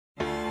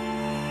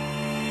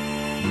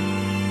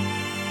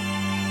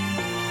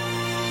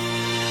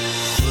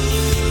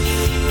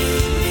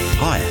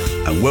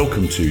and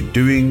welcome to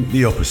Doing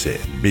the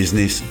Opposite,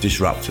 Business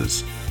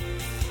Disruptors.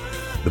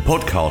 The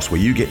podcast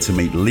where you get to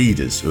meet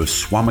leaders who have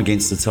swum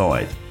against the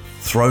tide,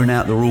 thrown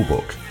out the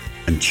rulebook,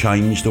 and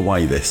changed the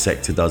way their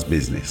sector does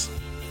business.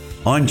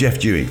 I'm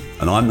Julian,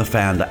 and I'm the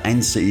founder and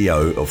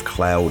CEO of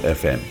Cloud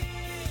FM,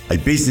 a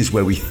business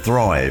where we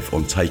thrive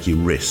on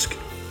taking risk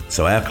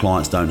so our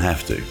clients don't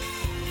have to.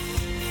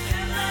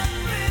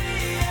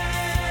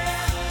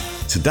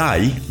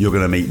 Today, you're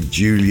going to meet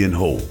Julian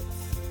Hall.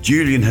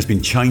 Julian has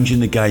been changing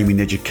the game in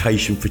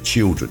education for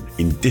children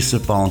in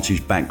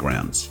disadvantaged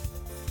backgrounds.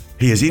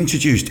 He has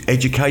introduced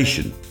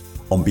education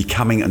on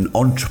becoming an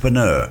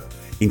entrepreneur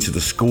into the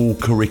school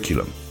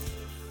curriculum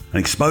and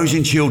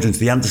exposing children to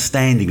the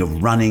understanding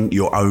of running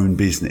your own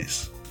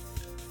business.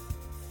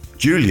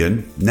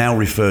 Julian, now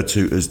referred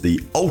to as the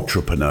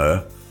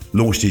Ultrapreneur,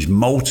 launched his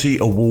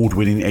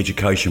multi-award-winning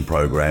education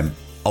program,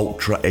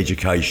 Ultra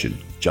Education,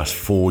 just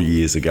 4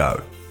 years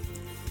ago.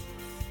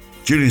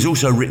 Julian's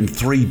also written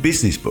 3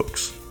 business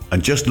books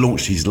and just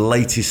launched his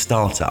latest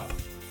startup,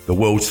 the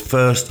world's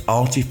first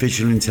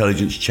artificial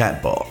intelligence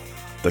chatbot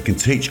that can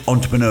teach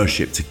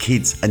entrepreneurship to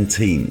kids and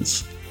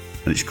teens.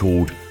 And it's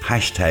called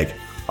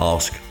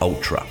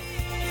 #AskUltra.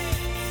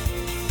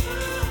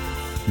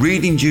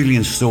 Reading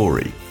Julian's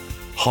story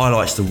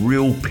highlights the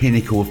real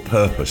pinnacle of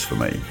purpose for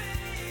me.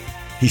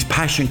 His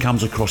passion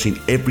comes across in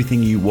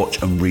everything you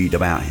watch and read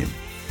about him.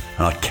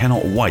 And I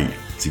cannot wait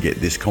to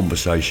get this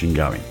conversation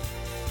going.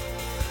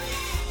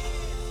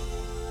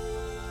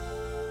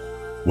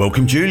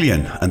 Welcome,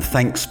 Julian, and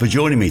thanks for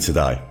joining me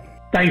today.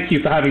 Thank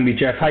you for having me,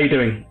 Jeff. How are you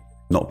doing?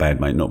 Not bad,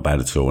 mate, not bad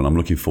at all. And I'm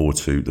looking forward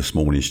to this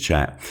morning's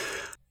chat.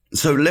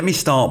 So let me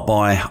start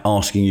by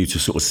asking you to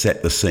sort of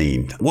set the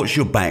scene. What's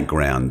your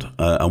background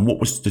and what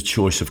was the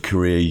choice of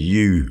career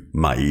you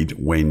made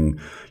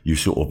when you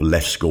sort of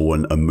left school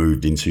and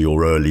moved into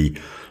your early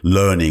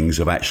learnings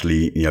of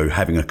actually,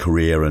 having a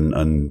career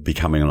and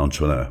becoming an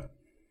entrepreneur?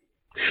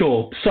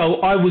 Sure. So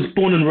I was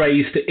born and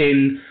raised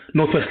in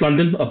northwest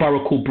London, a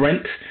borough called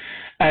Brent.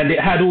 And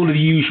it had all of the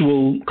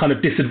usual kind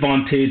of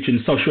disadvantage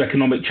and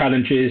socioeconomic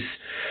challenges.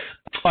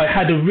 I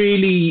had a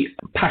really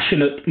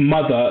passionate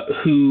mother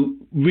who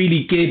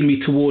really geared me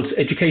towards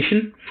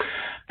education.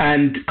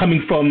 And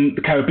coming from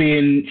the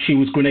Caribbean, she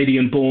was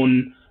Grenadian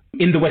born.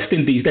 In the West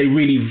Indies, they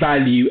really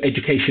value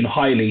education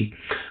highly.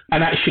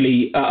 And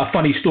actually, a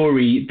funny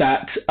story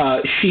that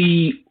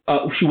she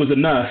was a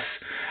nurse.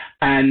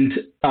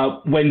 And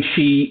when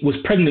she was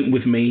pregnant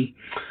with me,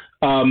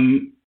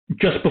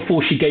 just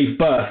before she gave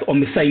birth, on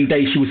the same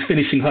day she was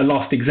finishing her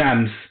last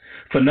exams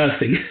for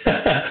nursing.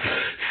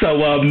 So,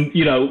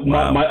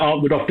 Wow. my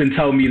aunt would often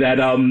tell me that,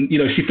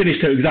 she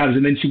finished her exams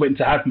and then she went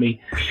to have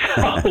me.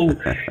 So,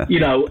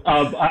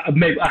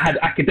 I had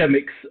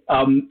academics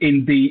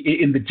in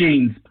the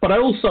genes. But I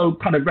also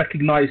kind of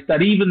recognized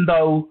that even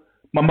though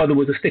my mother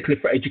was a stickler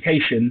for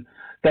education,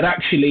 that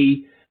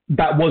actually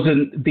that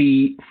wasn't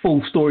the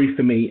full story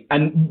for me.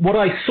 And what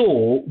I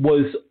saw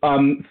was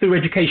through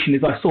education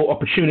is I saw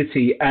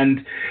opportunity,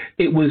 and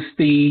it was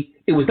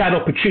that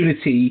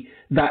opportunity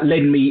that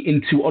led me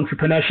into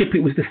entrepreneurship. It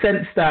was the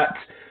sense that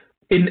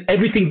in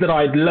everything that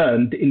I'd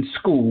learned in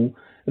school,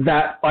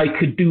 that I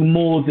could do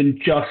more than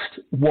just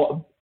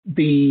what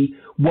the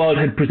world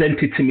had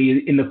presented to me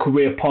in a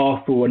career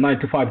path or a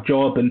 9-to-5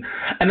 job. And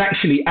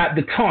actually at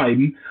the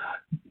time,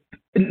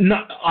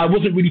 I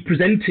wasn't really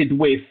presented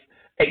with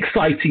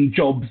exciting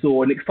jobs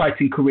or an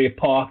exciting career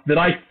path that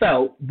I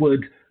felt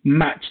would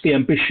match the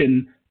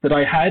ambition that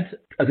I had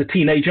as a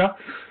teenager.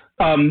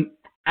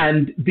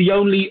 And the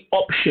only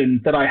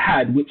option that I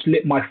had, which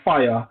lit my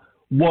fire,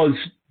 was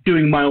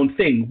doing my own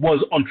thing,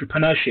 was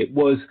entrepreneurship,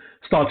 was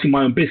starting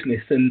my own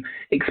business and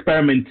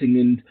experimenting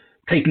and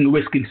taking a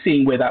risk and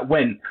seeing where that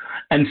went.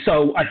 And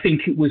so I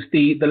think it was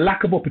the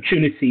lack of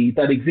opportunity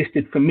that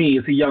existed for me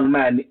as a young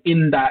man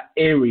in that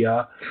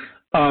area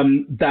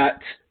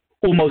that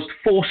almost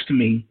forced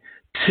me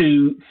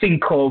to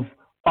think of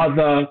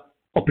other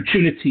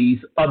opportunities,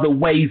 other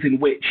ways in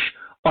which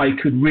I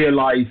could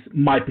realize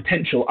my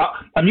potential.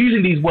 I'm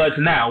using these words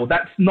now.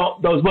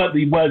 Those weren't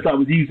the words I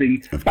was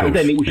using back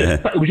then. It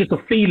was just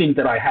a feeling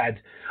that I had.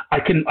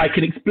 I can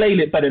explain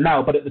it better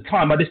now, but at the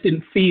time I just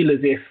didn't feel as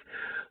if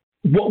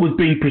what was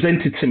being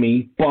presented to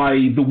me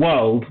by the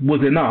world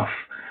was enough,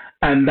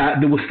 and that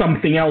there was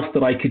something else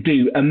that I could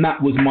do. And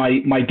that was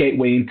my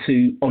gateway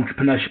into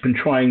entrepreneurship and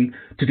trying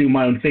to do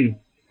my own thing.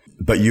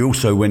 But you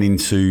also went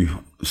into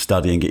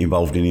study and get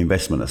involved in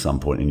investment at some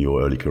point in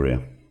your early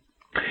career.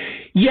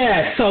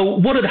 Yeah, so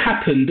what had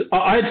happened,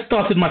 I had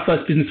started my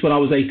first business when I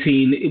was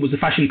 18. It was a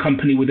fashion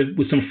company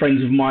with some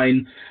friends of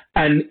mine.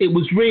 And it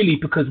was really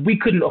because we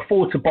couldn't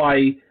afford to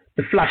buy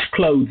the flash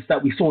clothes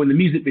that we saw in the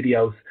music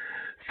videos.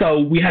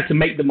 So we had to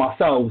make them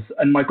ourselves.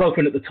 And my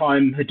girlfriend at the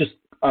time had just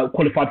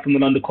qualified from the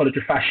London College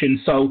of Fashion.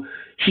 So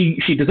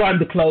she designed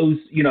the clothes,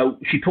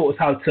 she taught us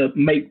how to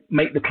make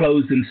the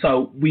clothes. And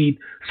so we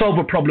solve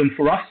a problem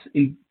for us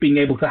in being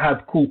able to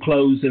have cool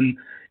clothes and,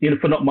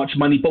 for not much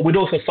money, but we'd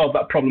also solve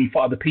that problem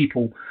for other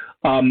people,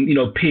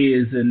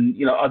 peers and,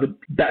 other,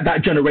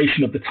 that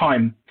generation of the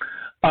time.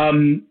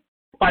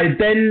 I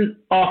then,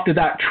 after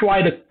that,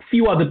 tried a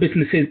few other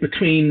businesses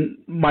between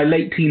my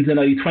late teens and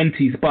early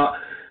 20s, but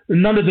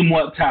none of them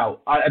worked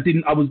out. I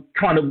was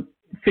trying to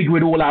figure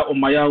it all out on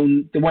my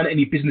own. There weren't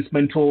any business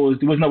mentors.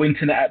 There was no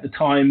internet at the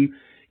time.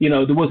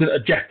 There wasn't a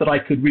Jeff that I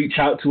could reach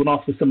out to and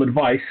ask for some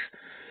advice.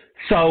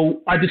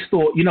 So I just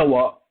thought, you know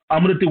what?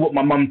 I'm going to do what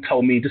my mum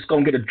told me, just go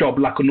and get a job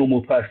like a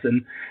normal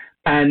person.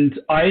 And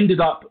I ended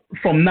up,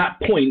 from that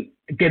point,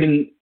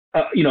 getting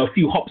a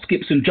few hops,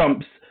 skips and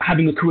jumps,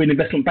 having a career in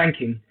investment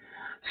banking.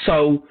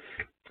 So,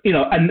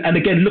 and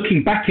again,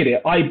 looking back at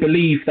it, I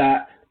believe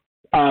that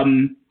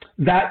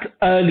that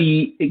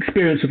early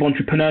experience of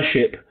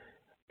entrepreneurship,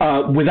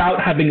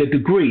 without having a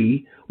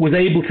degree, was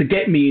able to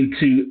get me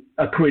into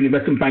a career in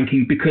investment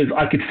banking because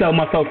I could sell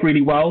myself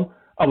really well.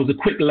 I was a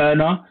quick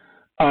learner.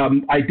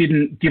 I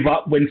didn't give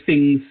up when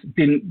things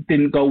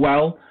didn't go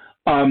well.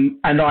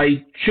 And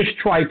I just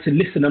tried to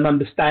listen and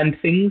understand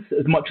things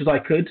as much as I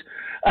could.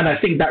 And I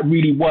think that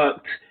really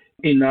worked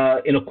in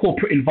a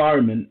corporate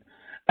environment.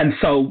 And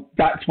so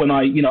that's when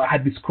I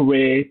had this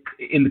career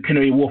in the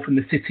Canary Wharf in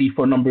the city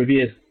for a number of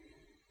years.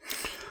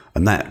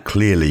 And that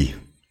clearly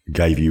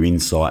gave you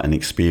insight and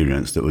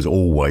experience that was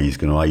always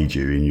going to aid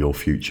you in your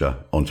future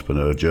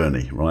entrepreneur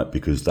journey, right?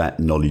 Because that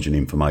knowledge and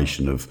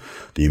information of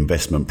the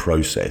investment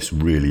process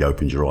really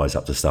opened your eyes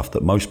up to stuff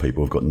that most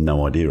people have got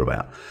no idea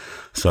about.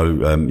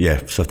 So,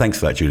 so thanks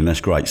for that, Julian.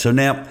 That's great. So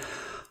now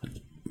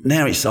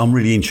I'm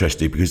really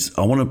interested because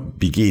I want to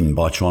begin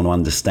by trying to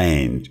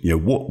understand,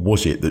 what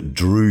was it that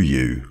drew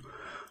you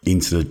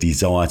into the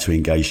desire to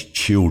engage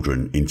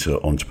children into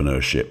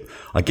entrepreneurship?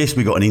 I guess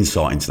we got an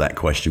insight into that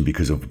question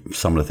because of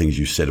some of the things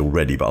you said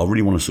already, but I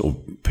really want to sort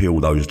of peel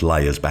those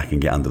layers back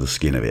and get under the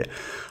skin of it.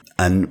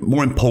 And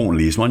more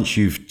importantly is once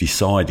you've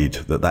decided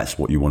that that's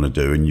what you want to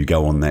do and you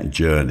go on that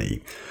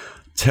journey,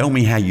 tell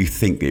me how you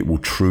think it will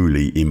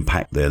truly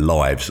impact their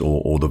lives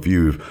or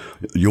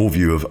your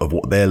view of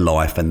what their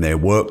life and their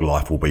work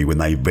life will be when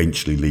they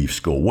eventually leave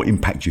school. What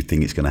impact do you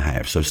think it's going to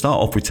have? So start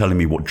off with telling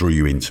me what drew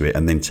you into it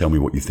and then tell me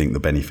what you think the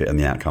benefit and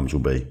the outcomes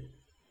will be.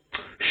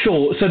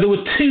 Sure. So there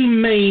were two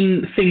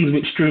main things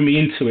which drew me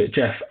into it,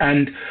 Jeff.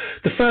 And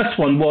the first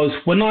one was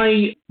when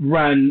I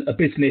ran a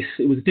business,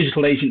 it was a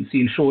digital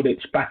agency in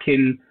Shoreditch back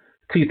in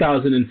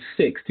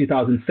 2006,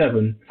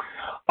 2007.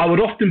 I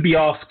would often be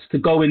asked to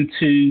go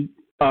into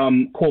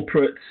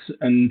corporates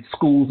and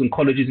schools and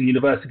colleges and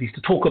universities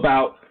to talk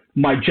about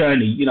my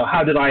journey.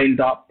 How did I end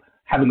up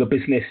having a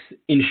business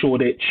in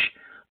Shoreditch,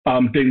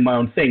 doing my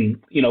own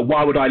thing?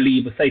 Why would I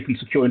leave a safe and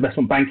secure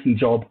investment banking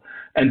job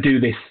and do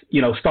this,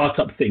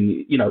 startup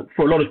thing?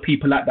 For a lot of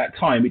people at that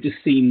time, it just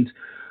seemed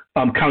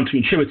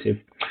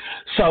counterintuitive.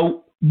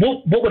 So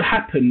what would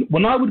happen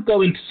when I would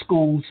go into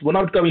schools, when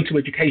I would go into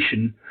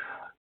education,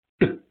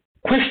 the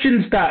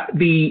questions that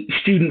the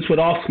students would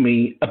ask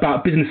me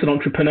about business and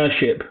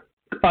entrepreneurship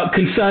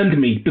concerned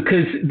me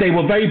because they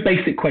were very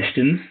basic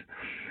questions.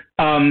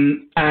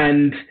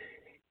 And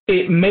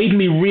it made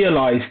me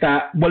realize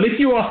that, well, if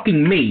you're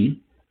asking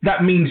me,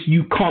 that means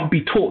you can't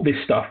be taught this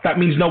stuff. That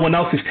means no one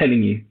else is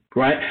telling you,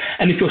 right?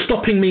 And if you're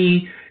stopping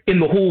me in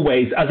the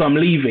hallways as I'm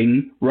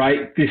leaving,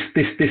 right, this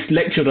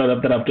lecture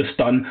that I've just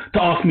done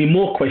to ask me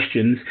more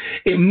questions,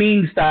 it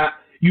means that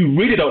you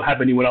really don't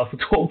have anyone else to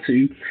talk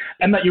to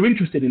and that you're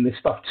interested in this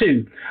stuff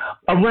too.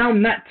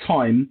 Around that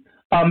time,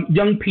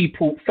 young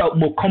people felt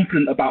more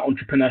confident about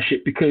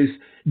entrepreneurship because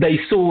they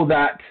saw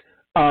that,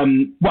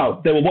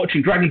 they were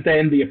watching Dragon's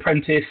Den, The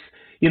Apprentice.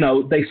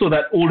 They saw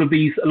that a lot of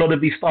these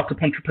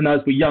startup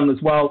entrepreneurs were young as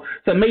well.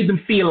 So it made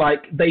them feel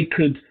like they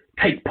could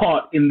take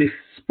part in this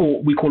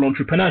sport we call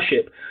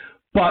entrepreneurship.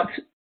 But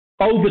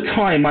over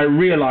time, I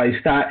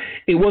realized that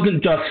it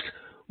wasn't just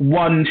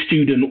one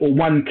student or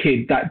one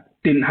kid that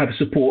didn't have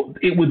support.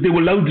 There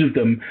were loads of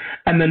them.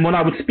 And then when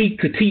I would speak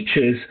to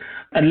teachers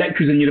and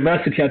lecturers in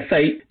university, I'd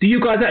say, do you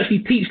guys actually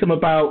teach them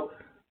about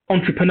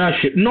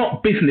entrepreneurship,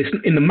 not business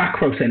in the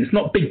macro sense,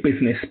 not big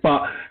business,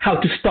 but how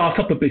to start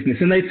up a business?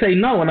 And they'd say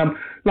no. And I'm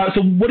like,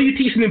 so what do you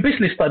teach them in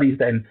business studies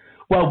then?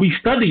 Well, we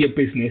study a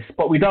business,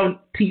 but we don't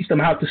teach them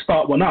how to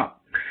start one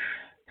up.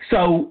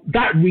 So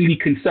that really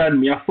concerned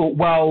me. I thought,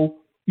 well,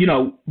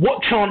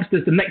 what chance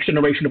does the next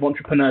generation of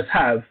entrepreneurs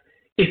have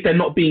if they're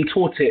not being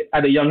taught it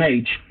at a young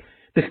age?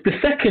 The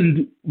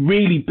second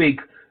really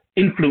big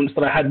influence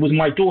that I had was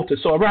my daughter.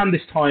 So around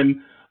this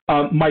time,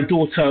 my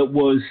daughter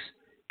was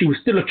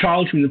still a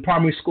child. She was in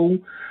primary school.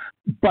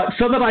 But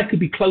so that I could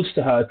be close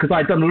to her, because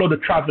I'd done a lot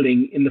of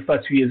traveling in the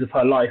first few years of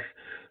her life,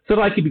 so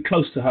that I could be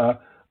close to her,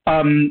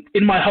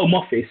 in my home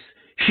office,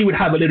 she would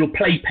have a little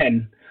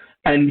playpen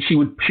and she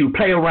would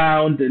play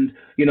around. And,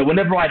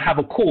 whenever I'd have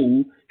a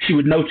call, she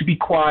would know to be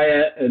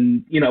quiet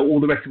and, all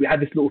the rest of it. We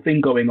had this little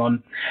thing going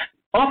on.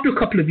 After a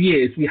couple of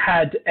years, we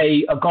had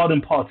a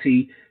garden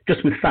party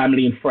just with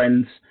family and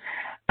friends.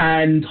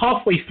 And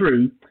halfway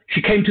through,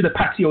 she came to the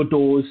patio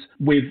doors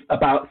with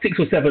about 6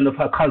 or 7 of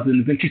her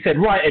cousins. And she said,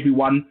 right,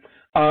 everyone,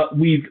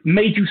 we've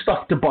made you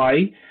stuff to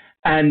buy.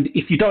 And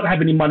if you don't have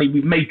any money,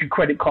 we've made you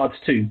credit cards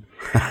too.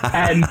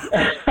 And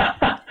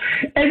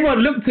everyone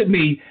looked at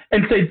me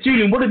and said,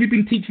 Julian, what have you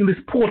been teaching this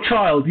poor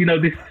child?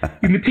 You've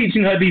been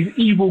teaching her these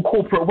evil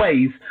corporate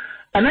ways.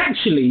 And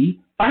actually,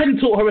 I hadn't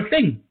taught her a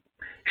thing.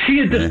 She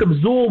had just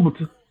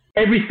absorbed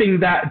everything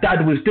that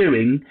Dad was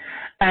doing,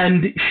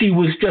 and she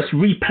was just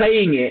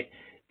replaying it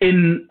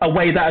in a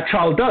way that a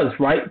child does,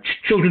 right?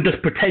 Children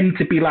just pretend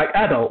to be like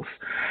adults.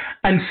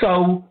 And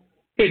so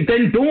it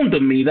then dawned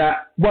on me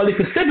that, well, if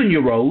a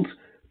 7-year-old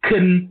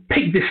can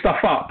pick this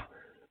stuff up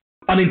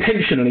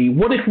unintentionally,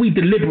 what if we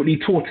deliberately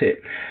taught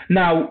it?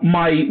 Now,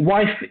 my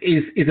wife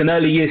is an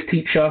early years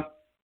teacher.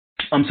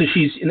 So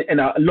she's in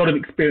a lot of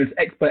experience,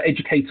 expert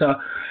educator.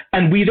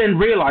 And we then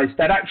realized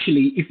that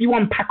actually, if you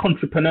unpack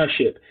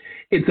entrepreneurship,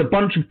 it's a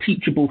bunch of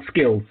teachable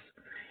skills.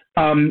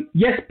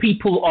 Yes,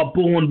 people are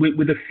born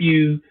with a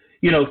few,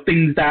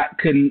 things that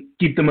can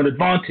give them an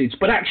advantage.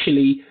 But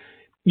actually,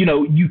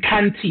 you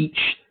can teach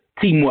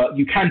teamwork,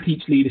 you can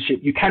teach leadership,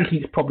 you can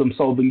teach problem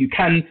solving, you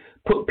can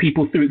put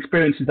people through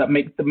experiences that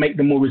make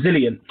them more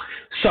resilient.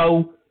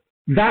 So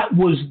that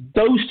was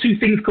those two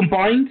things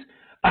combined.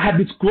 I had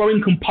this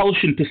growing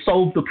compulsion to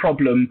solve the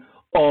problem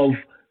of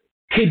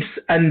kids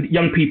and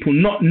young people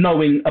not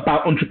knowing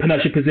about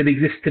entrepreneurship as it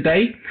exists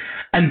today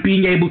and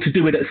being able to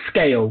do it at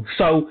scale.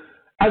 So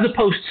as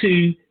opposed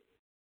to,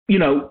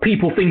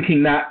 people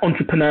thinking that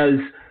entrepreneurs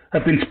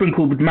have been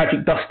sprinkled with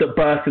magic dust at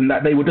birth and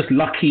that they were just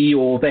lucky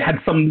or they had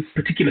some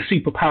particular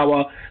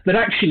superpower, that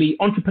actually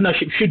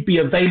entrepreneurship should be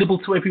available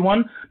to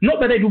everyone. Not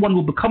that everyone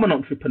will become an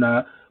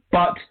entrepreneur,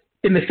 but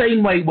in the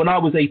same way, when I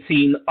was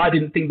 18, I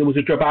didn't think there was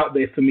a job out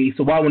there for me,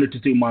 so I wanted to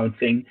do my own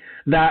thing,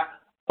 that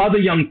other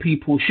young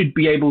people should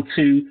be able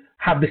to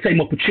have the same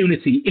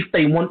opportunity, if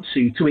they want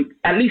to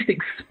at least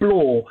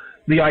explore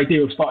the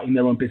idea of starting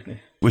their own business.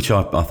 Which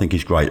I think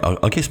is great.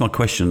 I guess my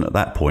question at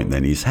that point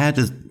then is, how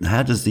does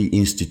the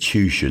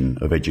institution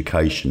of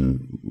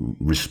education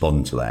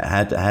respond to that?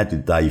 How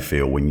did they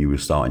feel when you were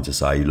starting to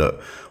say,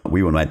 look,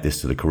 we want to add this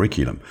to the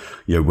curriculum?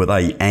 Were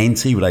they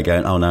anti? Were they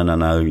going, oh,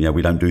 no,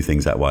 we don't do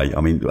things that way?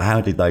 I mean,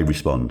 how did they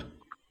respond?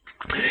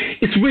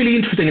 It's really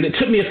interesting, and it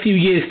took me a few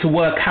years to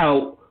work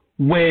out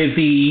where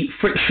the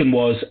friction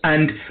was.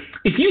 And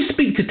if you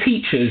speak to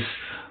teachers,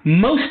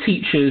 most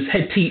teachers,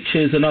 head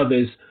teachers and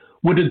others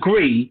would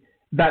agree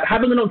that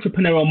having an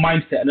entrepreneurial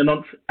mindset and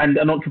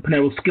an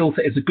entrepreneurial skill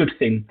set is a good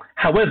thing.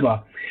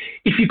 However,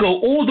 if you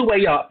go all the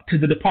way up to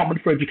the Department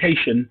for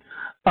Education,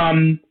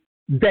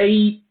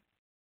 they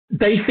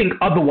think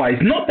otherwise.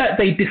 Not that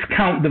they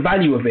discount the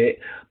value of it,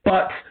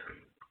 but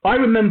I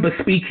remember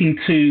speaking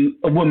to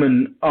a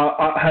woman,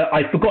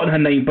 I've forgotten her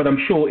name, but I'm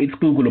sure it's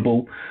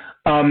Googleable,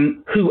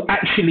 who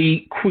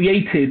actually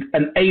created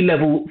an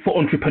A-level for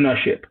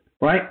entrepreneurship,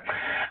 right?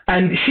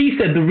 And she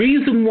said the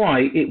reason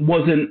why it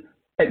wasn't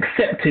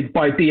accepted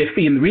by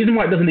DFE and the reason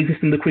why it doesn't exist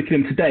in the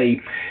curriculum today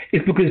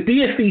is because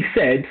DFE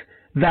said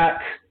that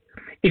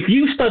if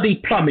you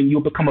study plumbing,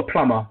 you'll become a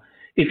plumber.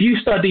 If you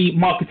study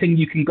marketing,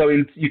 you can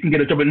get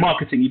a job in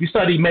marketing. If you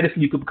study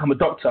medicine, you could become a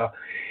doctor.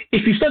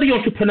 If you study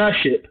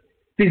entrepreneurship,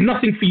 there's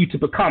nothing for you to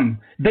become.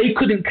 They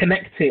couldn't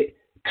connect it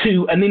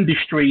to an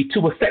industry,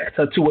 to a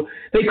sector,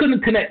 they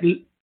couldn't connect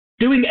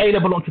doing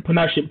A-level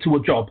entrepreneurship to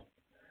a job.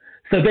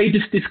 So they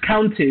just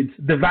discounted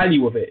the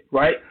value of it,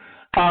 right?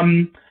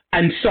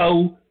 And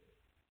so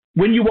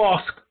when you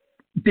ask,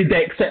 did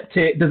they accept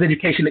it? Does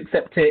education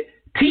accept it?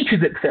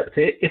 Teachers accept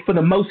it, if for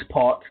the most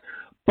part,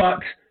 but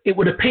it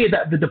would appear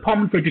that the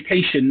Department for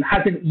Education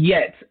hasn't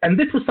yet, and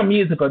this was some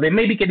years ago, they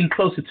may be getting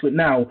closer to it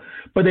now,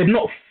 but they've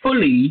not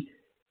fully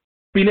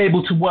been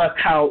able to work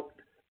out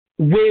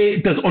where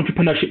does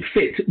entrepreneurship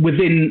fit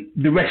within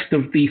the rest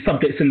of the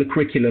subjects in the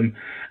curriculum.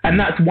 And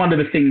that's one of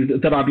the things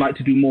that I'd like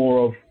to do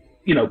more of,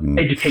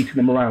 educating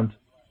them around.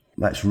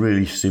 That's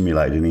really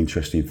stimulated an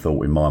interesting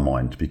thought in my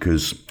mind,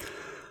 because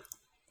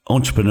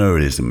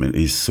entrepreneurialism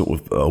is sort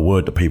of a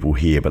word that people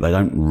hear, but they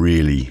don't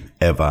really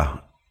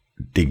ever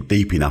dig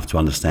deep enough to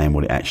understand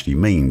what it actually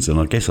means. And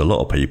I guess a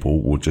lot of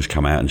people will just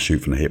come out and shoot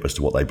from the hip as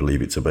to what they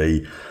believe it to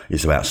be.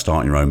 It's about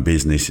starting your own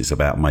business. It's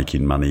about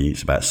making money.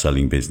 It's about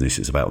selling business.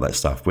 It's about that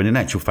stuff. When in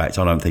actual fact,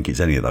 I don't think it's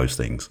any of those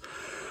things.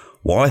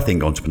 What I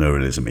think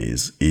entrepreneurialism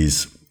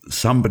is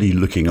somebody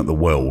looking at the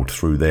world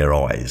through their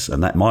eyes,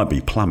 and that might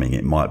be plumbing,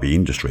 it might be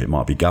industry, it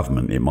might be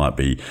government, it might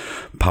be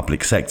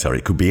public sector,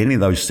 it could be any of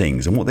those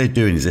things. And what they're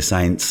doing is they're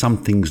saying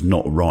something's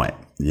not right.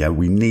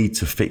 We need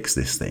to fix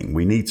this thing.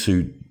 We need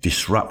to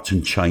disrupt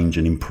and change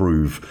and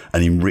improve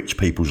and enrich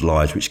people's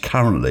lives, which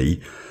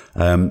currently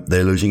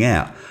they're losing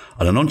out.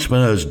 And an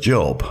entrepreneur's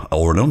job,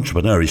 or an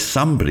entrepreneur, is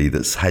somebody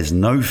that has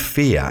no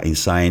fear in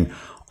saying,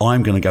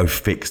 I'm going to go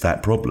fix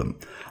that problem.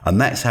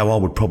 And that's how I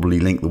would probably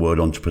link the word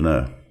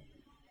entrepreneur.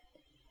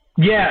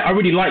 Yeah, I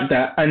really like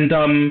that. And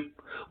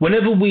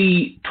whenever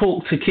we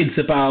talk to kids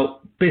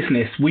about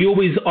business, we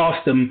always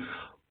ask them,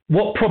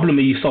 what problem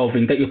are you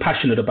solving that you're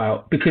passionate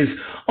about? Because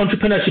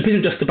entrepreneurship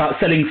isn't just about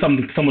selling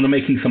something to someone and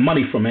making some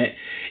money from it.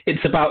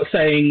 It's about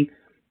saying,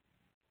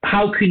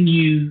 how can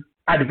you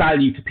add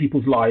value to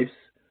people's lives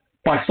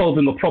by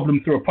solving a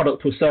problem through a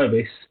product or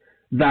service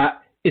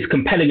that is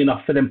compelling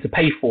enough for them to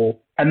pay for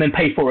and then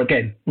pay for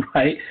again,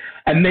 right?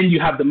 And then you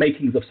have the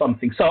makings of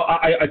something. So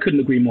I couldn't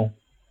agree more.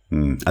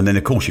 And then,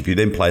 of course, if you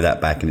then play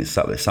that back, and it's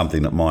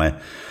something that my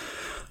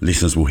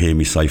listeners will hear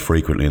me say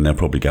frequently, and they'll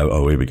probably go,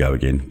 "Oh, here we go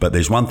again." But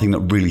there's one thing that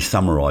really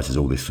summarises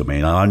all this for me,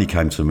 and it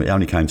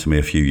only came to me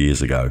a few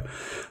years ago,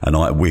 and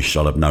I wish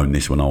I'd have known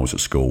this when I was at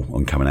school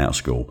and coming out of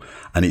school.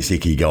 And it's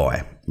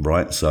ikigai,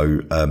 right?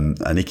 So, an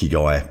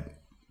ikigai,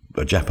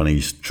 a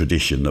Japanese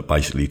tradition that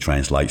basically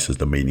translates as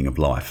the meaning of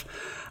life,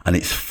 and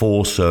it's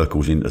 4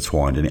 circles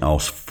intertwined, and it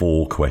asks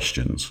 4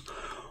 questions.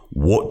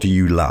 What do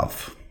you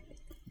love?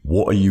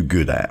 What are you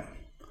good at?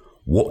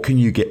 What can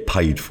you get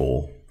paid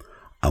for?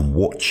 And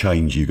what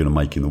change are you going to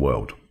make in the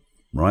world,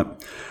 right?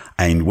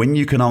 And when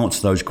you can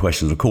answer those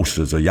questions, of course,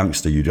 as a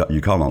youngster, you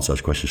can't answer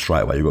those questions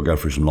straight away. You've got to go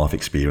through some life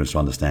experience to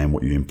understand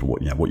what you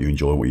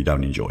enjoy, what you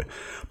don't enjoy.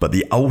 But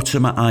the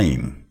ultimate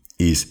aim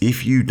is,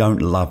 if you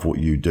don't love what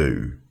you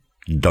do,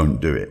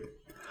 don't do it.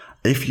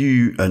 If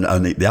you,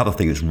 and the other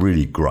thing that's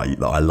really great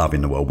that I love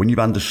in the world, when you've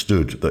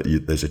understood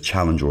that there's a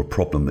challenge or a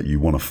problem that you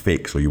want to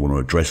fix or you want to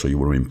address or you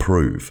want to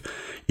improve,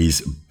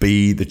 is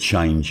be the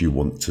change you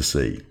want to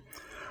see.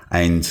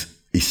 And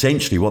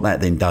essentially what that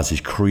then does is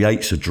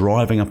creates a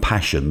driving, a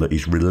passion that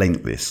is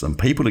relentless. And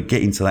people that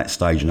get into that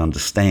stage and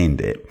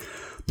understand it,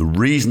 the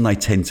reason they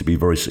tend to be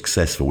very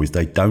successful is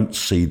they don't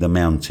see the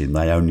mountain,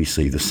 they only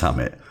see the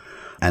summit.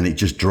 And it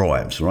just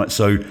drives, right?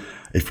 So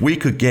if we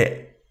could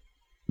get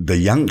the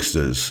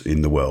youngsters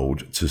in the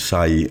world to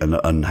say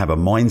and have a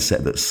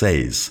mindset that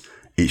says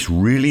it's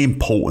really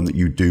important that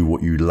you do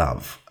what you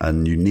love,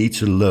 and you need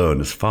to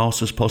learn as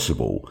fast as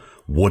possible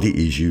what it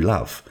is you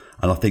love.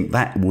 And I think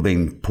that will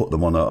then put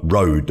them on a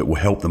road that will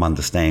help them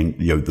understand,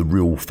 the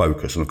real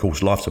focus. And of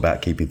course, life's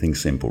about keeping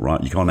things simple,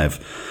 right? You can't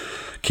have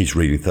kids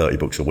reading 30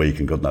 books a week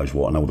and God knows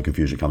what, and all the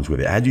confusion that comes with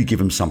it. How do you give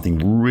them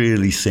something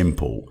really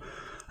simple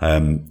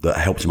that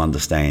helps them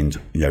understand,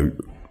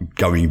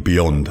 going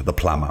beyond the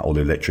plumber or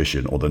the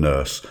electrician or the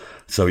nurse?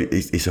 So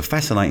it's a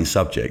fascinating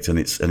subject, and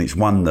it's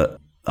one that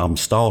I'm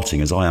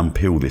starting, as I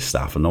unpeel this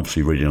stuff, and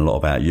obviously reading a lot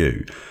about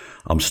you,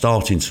 I'm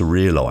starting to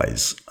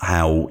realise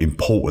how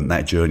important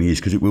that journey is,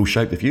 because it will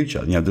shape the future.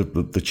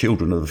 The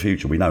children of the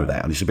future, we know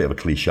that, and it's a bit of a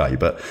cliche,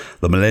 but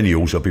the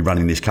millennials will be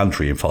running this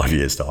country in 5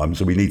 years' time,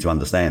 so we need to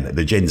understand that.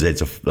 The Gen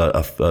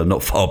Zs are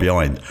not far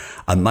behind,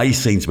 and they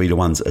seem to be the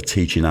ones that are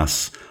teaching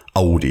us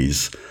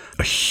oldies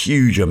a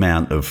huge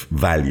amount of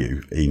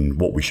value in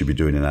what we should be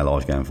doing in our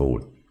lives going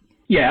forward.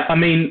 Yeah, I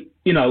mean,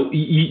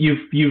 you've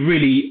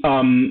really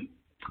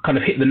kind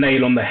of hit the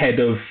nail on the head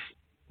of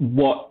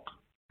what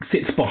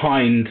sits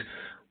behind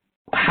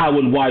how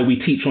and why we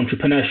teach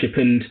entrepreneurship.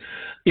 And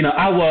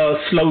our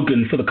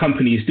slogan for the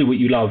company is "Do what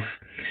you love,"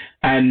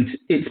 and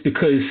it's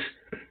because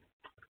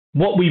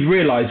what we've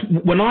realized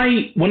when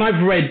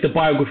I've read the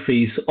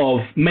biographies of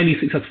many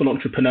successful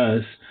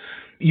entrepreneurs,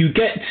 you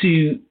get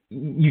to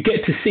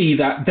see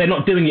that they're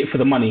not doing it for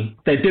the money.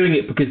 They're doing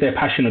it because they're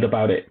passionate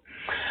about it.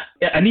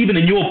 And even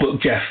in your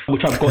book, Jeff,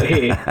 which I've got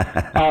here,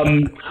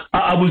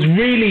 I was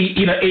really,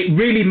 it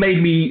really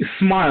made me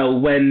smile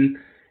when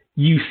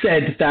you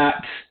said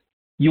that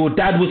your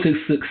dad was a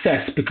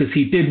success because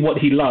he did what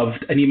he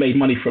loved and he made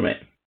money from it.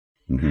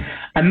 Mm-hmm.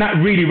 And that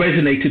really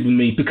resonated with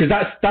me, because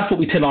that's what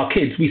we tell our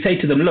kids. We say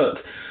to them, look,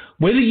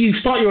 whether you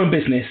start your own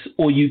business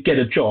or you get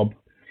a job,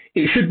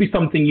 it should be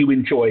something you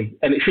enjoy,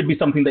 and it should be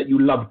something that you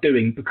love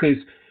doing, because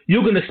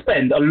you're going to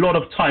spend a lot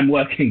of time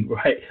working,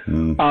 right?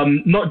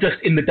 Not just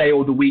in the day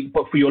or the week,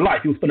 but for your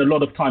life. You'll spend a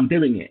lot of time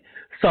doing it.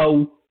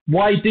 So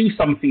why do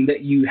something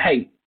that you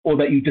hate or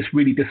that you just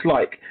really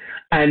dislike?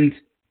 And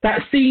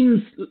that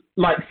seems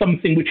like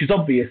something which is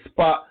obvious,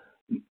 but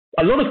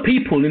a lot of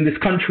people in this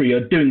country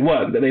are doing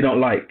work that they don't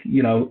like.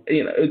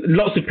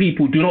 Lots of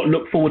people do not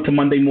look forward to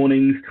Monday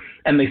mornings,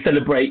 and they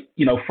celebrate,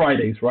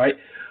 Fridays, right?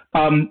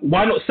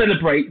 Why not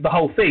celebrate the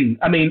whole thing?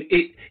 I mean,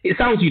 it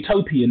sounds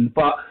utopian,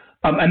 but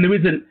and there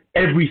isn't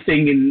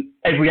everything in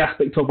every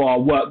aspect of our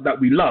work that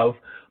we love.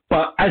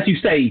 But as you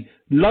say,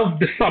 love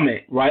the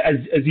summit, right?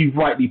 As you've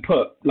rightly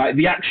put, like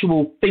the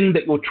actual thing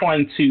that you're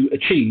trying to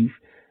achieve,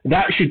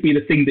 that should be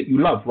the thing that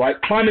you love, right?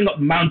 Climbing up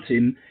the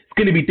mountain, it's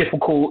going to be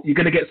difficult. You're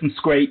going to get some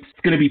scrapes.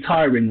 It's going to be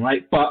tiring,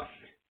 right? But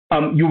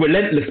you're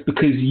relentless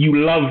because you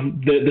love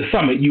the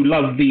summit. You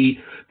love the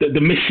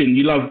mission.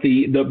 You love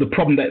the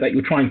problem that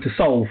you're trying to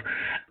solve.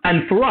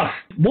 And for us,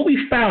 what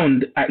we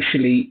found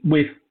actually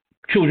with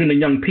children and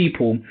young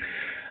people,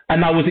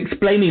 and I was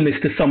explaining this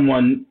to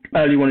someone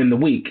earlier on in the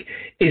week,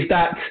 is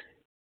that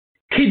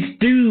kids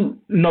do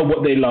know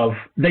what they love.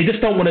 They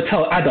just don't want to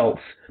tell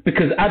adults,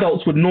 because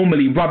adults would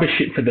normally rubbish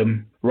it for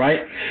them, right?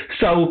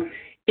 So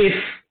if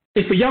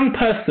a young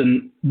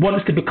person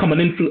wants to become an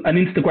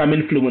Instagram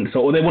influencer,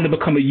 or they want to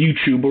become a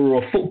YouTuber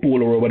or a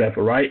footballer or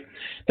whatever, right?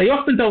 They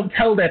often don't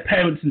tell their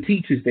parents and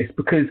teachers this,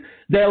 because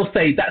they'll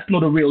say that's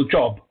not a real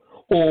job,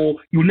 or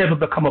you'll never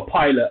become a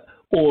pilot,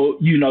 or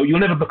you'll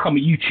never become a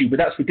YouTuber.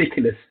 That's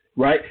ridiculous,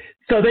 right?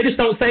 So they just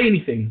don't say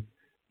anything.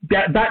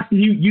 That's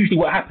usually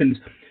what happens,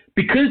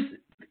 because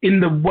in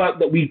the work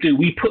that we do,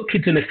 we put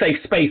kids in a safe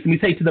space and we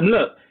say to them,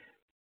 look,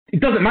 it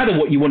doesn't matter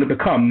what you want to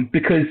become,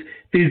 because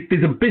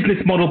there's a business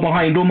model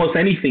behind almost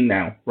anything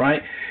now,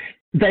 right?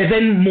 They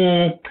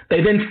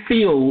then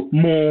feel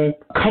more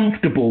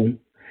comfortable.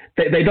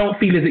 They don't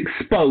feel as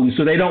exposed,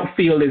 so they don't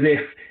feel as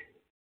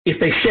if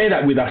they share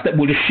that with us, that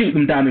we'll just shoot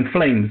them down in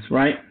flames,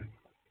 right?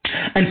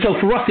 And so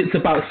for us, it's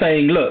about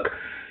saying, look,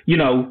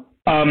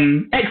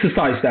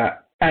 exercise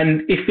that.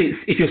 And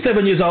if you're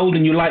 7 years old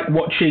and you like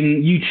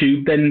watching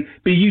YouTube, then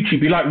be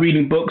YouTube. You like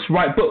reading books,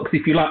 write books.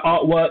 If you like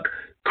artwork,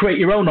 create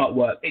your own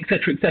artwork, et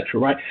cetera,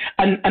 right?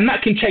 And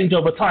that can change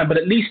over time, but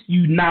at least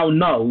you now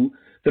know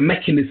the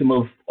mechanism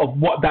of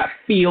what that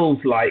feels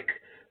like,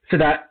 so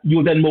that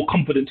you're then more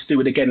confident to do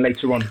it again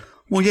later on.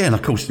 Well, yeah, and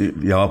of course, I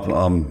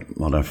don't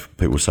know if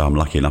people say I'm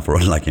lucky enough or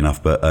unlucky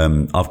enough, but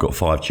I've got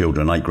 5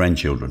 children, 8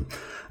 grandchildren,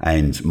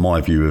 and my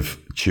view of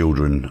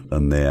children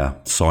and their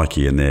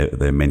psyche and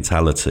their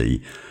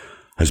mentality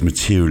has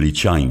materially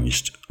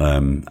changed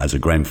as a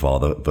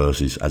grandfather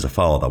versus as a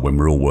father, when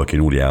we're all working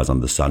all the hours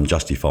under the sun,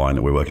 justifying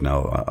that we're working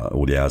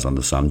all the hours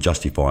under the sun,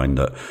 justifying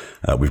that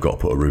we've got to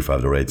put a roof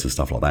over their heads and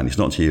stuff like that. And it's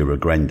not until you're a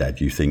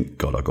granddad you think,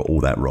 God, I got all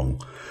that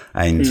wrong.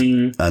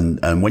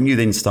 And when you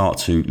then start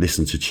to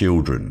listen to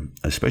children,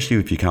 especially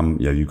if you come,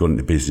 you've gone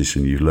into business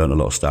and you've learned a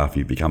lot of stuff,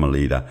 you've become a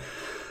leader,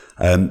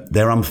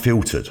 they're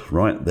unfiltered,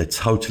 right? They're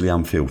totally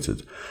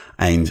unfiltered.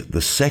 And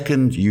the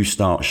second you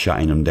start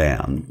shutting them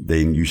down,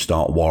 then you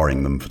start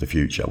wiring them for the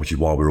future, which is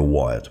why we're all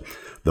wired.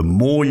 The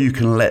more you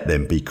can let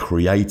them be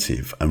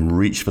creative and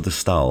reach for the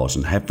stars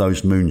and have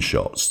those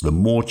moonshots, the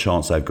more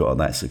chance they've got of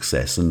that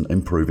success and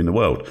improving the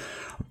world.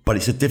 But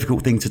it's a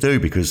difficult thing to do,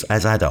 because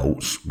as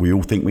adults, we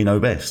all think we know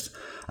best.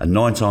 And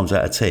 9 times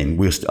out of 10,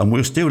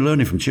 we're still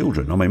learning from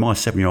children. I mean, my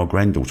 7-year-old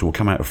granddaughter will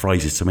come out with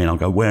phrases to me, and I'll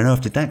go, "Where on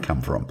earth did that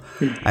come from?"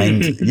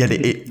 And yet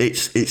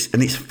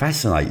it's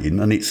fascinating,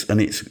 and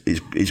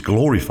it's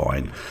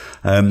glorifying.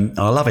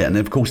 I love it. And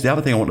of course, the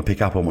other thing I want to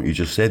pick up on what you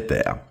just said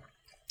there,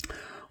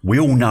 we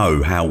all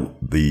know how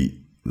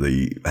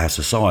how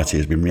society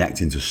has been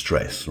reacting to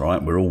stress,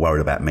 right? We're all worried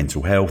about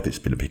mental health. It's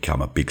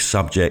become a big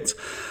subject,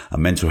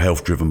 and mental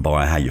health driven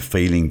by how you're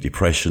feeling,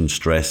 depression,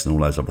 stress, and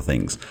all those other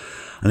things.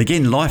 And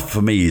again, life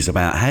for me is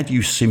about, how do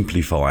you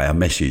simplify a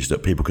message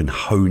that people can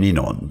hone in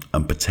on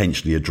and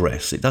potentially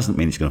address? It doesn't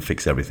mean it's going to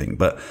fix everything,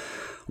 but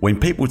when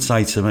people would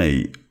say to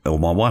me, or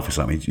my wife would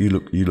say to me,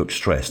 you look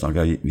stressed. I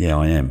go, yeah,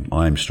 I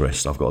am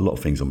stressed. I've got a lot of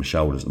things on my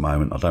shoulders at the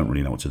moment. I don't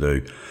really know what to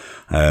do.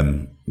 But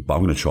I'm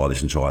going to try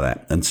this and try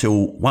that.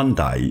 Until one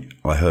day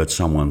I heard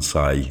someone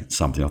say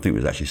something, I think it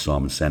was actually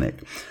Simon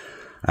Sinek.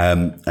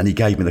 And he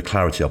gave me the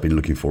clarity I've been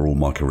looking for all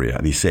my career.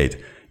 And he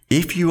said,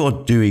 if you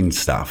are doing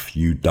stuff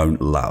you don't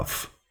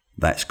love,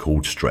 that's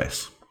called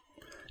stress.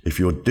 If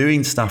you're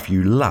doing stuff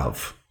you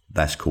love,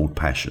 that's called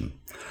passion.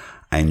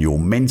 And your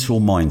mental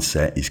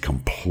mindset is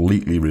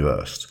completely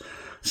reversed.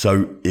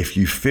 So if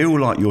you feel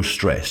like you're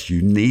stressed,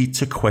 you need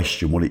to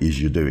question what it is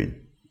you're doing.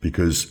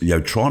 Because,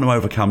 trying to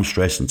overcome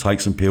stress and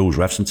take some pills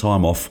or have some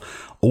time off,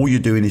 all you're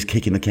doing is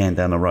kicking the can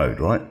down the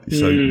road, right?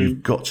 So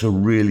you've got to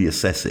really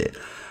assess it.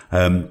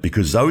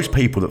 Because those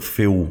people that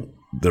feel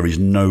there is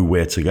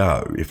nowhere to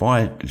go, if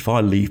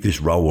I leave this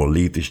role or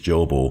leave this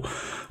job or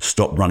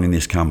stop running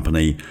this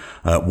company,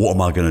 what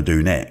am I going to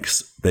do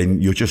next?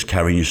 Then you're just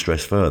carrying your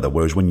stress further.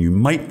 Whereas when you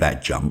make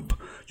that jump,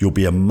 you'll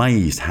be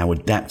amazed how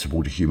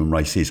adaptable the human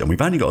race is. And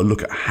we've only got to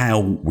look at how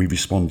we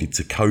responded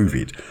to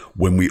COVID,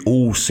 when we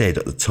all said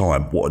at the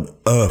time, what on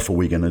earth are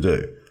we going to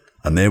do?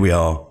 And there we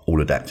are, all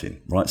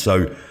adapting, right?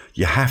 So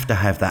you have to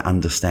have that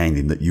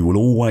understanding that you will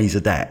always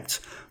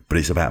adapt, but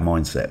it's about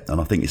mindset. And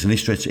I think it's an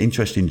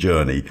interesting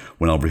journey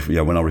when I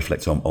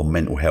reflect on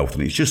mental health.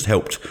 And it's just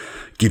helped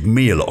give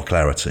me a lot of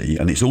clarity.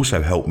 And it's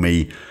also helped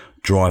me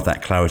drive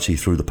that clarity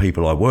through the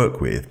people I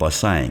work with by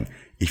saying,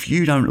 if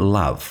you don't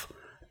love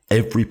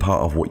every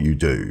part of what you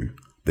do,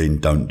 then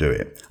don't do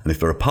it. And if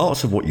there are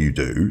parts of what you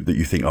do that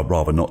you think I'd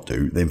rather not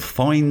do, then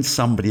find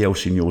somebody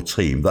else in your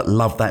team that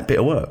love that bit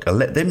of work and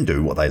let them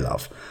do what they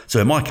love. So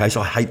in my case,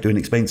 I hate doing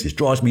expenses,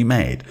 drives me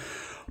mad.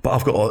 But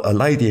I've got a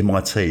lady in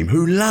my team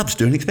who loves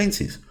doing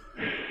expenses.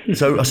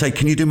 So I say,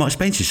 can you do my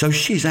expenses? So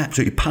she's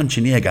absolutely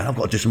punching the air going, I've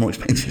got to do some more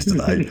expenses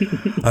today.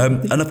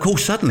 And of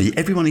course, suddenly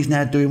everyone is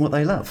now doing what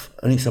they love.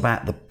 And it's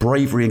about the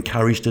bravery and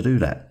courage to do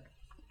that.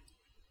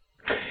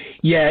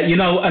 Yeah,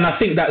 and I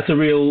think that's a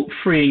real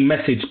freeing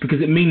message,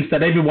 because it means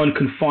that everyone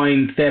can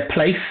find their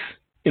place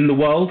in the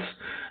world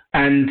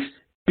and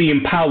be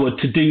empowered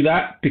to do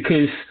that.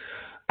 Because,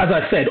 as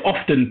I said,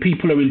 often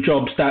people are in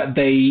jobs that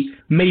they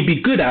may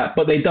be good at,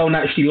 but they don't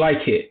actually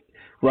like it,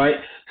 right?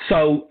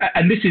 So,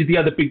 and this is the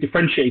other big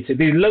differentiator.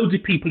 There's loads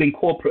of people in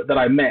corporate that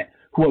I met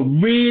who are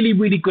really,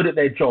 really good at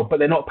their job, but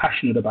they're not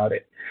passionate about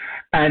it.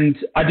 And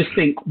I just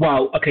think,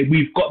 wow, okay,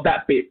 we've got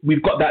that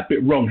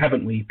bit wrong,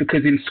 haven't we?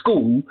 Because in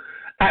school,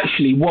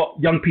 actually, what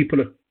young people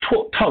are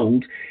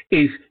told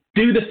is,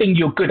 do the thing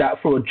you're good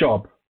at for a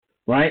job,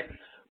 right?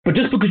 But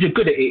just because you're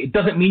good at it, it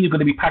doesn't mean you're going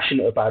to be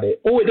passionate about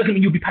it, or it doesn't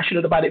mean you'll be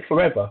passionate about it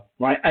forever,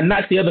 right? And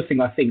that's the other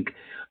thing. I think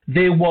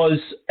there was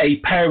a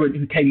parent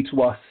who came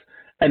to us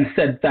and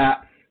said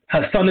that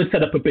her son had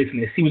set up a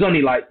business. He was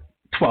only like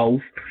 12,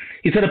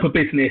 he set up a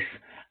business.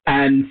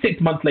 And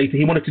 6 months later,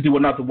 he wanted to do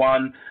another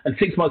one. And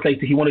 6 months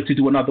later, he wanted to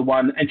do another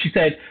one. And she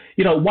said,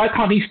 why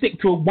can't he stick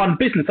to one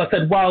business? I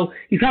said, well,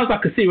 he sounds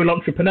like a serial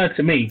entrepreneur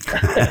to me.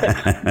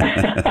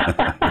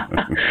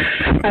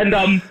 And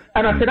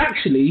I said,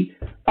 actually,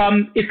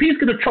 if he's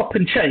going to chop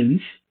and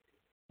change,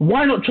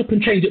 why not chop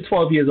and change at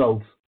 12 years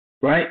old,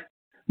 right?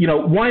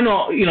 Why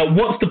not,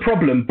 what's the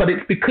problem? But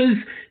it's because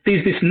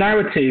there's this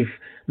narrative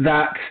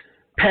that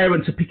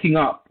parents are picking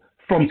up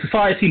from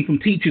society and from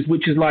teachers,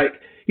 which is like,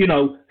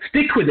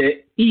 stick with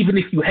it, even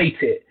if you hate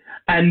it.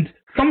 And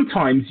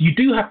sometimes you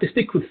do have to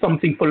stick with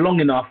something for long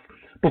enough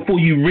before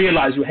you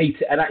realize you hate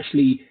it. And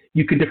actually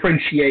you can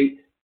differentiate,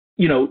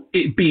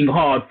 it being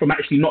hard from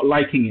actually not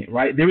liking it,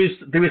 right? There is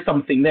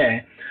something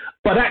there.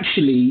 But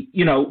actually,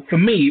 for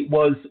me it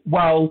was,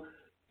 well,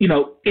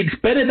 it's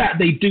better that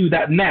they do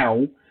that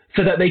now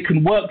so that they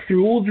can work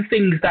through all the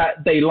things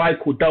that they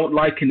like or don't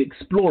like and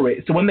explore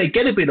it. So when they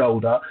get a bit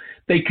older,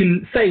 they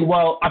can say,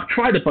 well, I've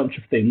tried a bunch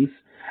of things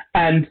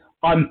and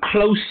I'm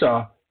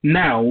closer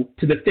now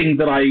to the thing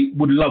that I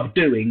would love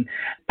doing.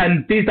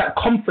 And there's that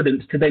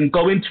confidence to then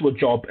go into a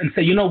job and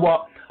say, you know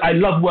what, I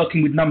love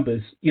working with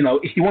numbers.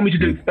 If you want me to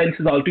do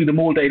expenses, I'll do them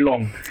all day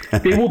long.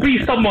 There will be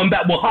someone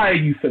that will hire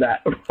you for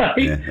that, right?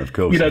 Yeah, of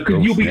course.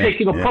 Because you'll be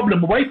taking a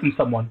problem away from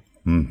someone.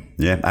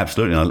 Yeah,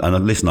 absolutely.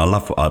 And listen,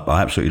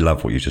 I absolutely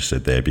love what you just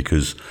said there,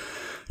 because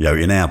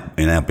in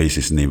our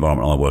business and the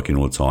environment I work in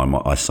all the time,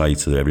 I say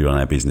to everyone in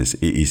our business,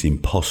 it is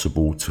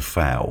impossible to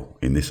fail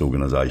in this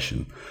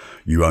organisation.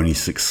 You only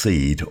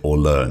succeed or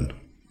learn,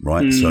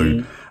 right?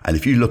 So, and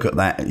if you look at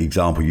that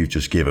example you've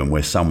just given,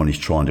 where someone is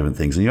trying different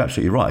things, and you're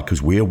absolutely right,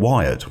 because we're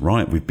wired,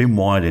 right? We've been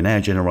wired in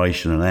our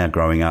generation and our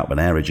growing up and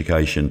our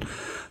education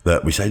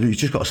that we say, look, you've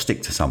just got to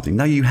stick to something.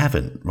 No, you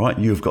haven't, right?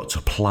 You've got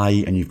to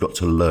play and you've got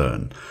to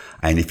learn.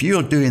 And if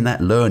you're doing that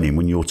learning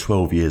when you're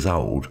 12 years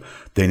old,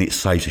 then it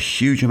saves a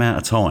huge amount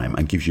of time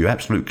and gives you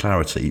absolute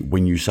clarity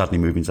when you suddenly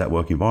move into that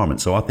work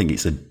environment. So I think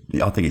it's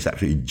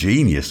absolutely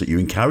genius that you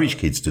encourage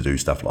kids to do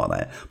stuff like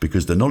that,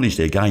 because the knowledge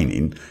they're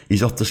gaining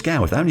is off the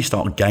scale. If they only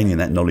start gaining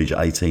that knowledge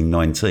at 18,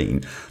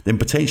 19, then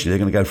potentially they're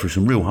going to go through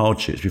some real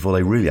hardships before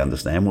they really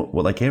understand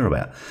what they care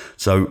about.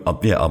 So I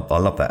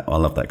love that. I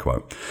love that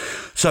quote.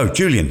 So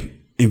Julian,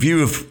 in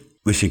view of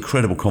this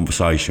incredible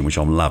conversation, which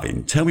I'm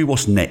loving, tell me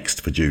what's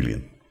next for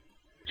Julian.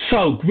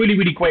 So really,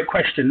 really great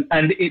question.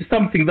 And it's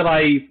something that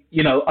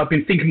I've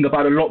been thinking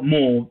about a lot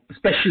more,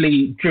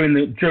 especially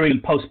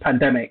during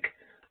post-pandemic.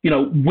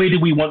 Where do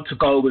we want to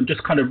go, and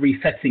just kind of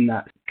resetting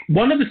that.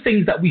 One of the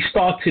things that we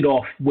started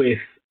off with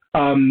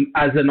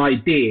as an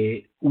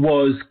idea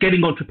was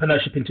getting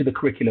entrepreneurship into the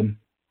curriculum.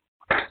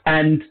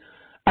 And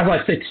as I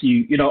said to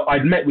you,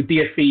 I'd met with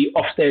DFE,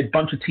 Ofsted, a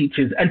bunch of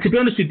teachers. And to be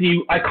honest with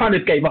you, I kind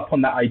of gave up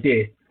on that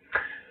idea.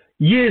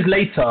 Years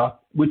later,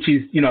 which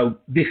is,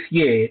 this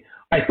year,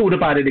 I thought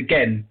about it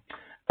again,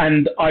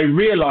 and I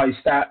realized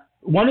that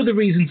one of the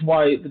reasons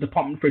why the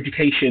Department for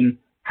Education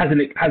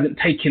hasn't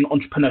taken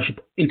entrepreneurship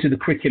into the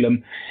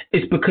curriculum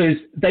is because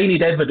they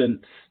need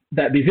evidence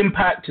that there's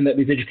impact and that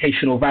there's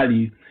educational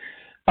value.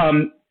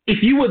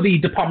 If you were the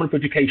Department for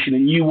Education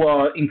and you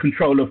are in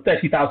control of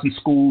 30,000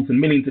 schools and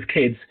millions of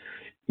kids,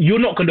 you're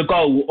not going to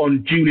go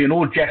on Julian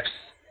or Jeff's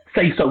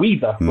say so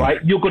either,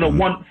 right? You're going to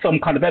want some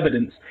kind of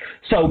evidence.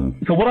 So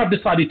what I've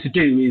decided to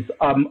do is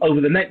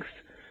over the next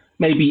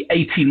maybe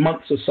 18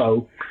 months or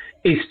so,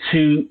 is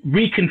to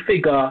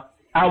reconfigure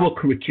our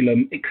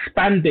curriculum,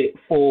 expand it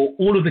for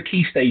all of the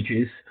key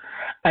stages,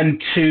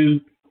 and to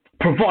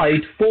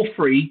provide for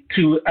free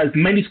to as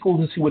many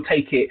schools as who will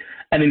take it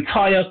an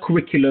entire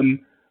curriculum,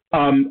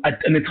 an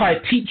entire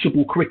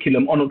teachable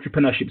curriculum on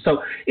entrepreneurship.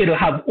 So it'll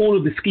have all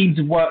of the schemes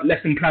of work,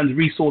 lesson plans,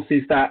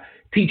 resources that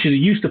teachers are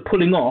used to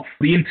pulling off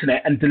the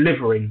internet and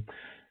delivering,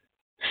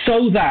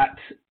 so that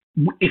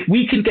if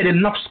we can get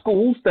enough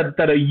schools that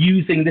are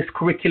using this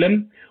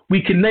curriculum,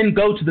 we can then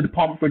go to the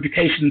Department for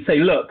Education and say,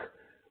 look,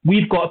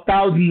 we've got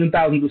thousands and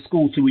thousands of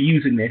schools who are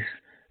using this.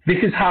 This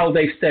is how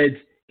they've said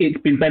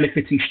it's been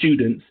benefiting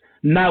students.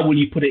 Now will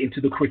you put it into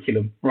the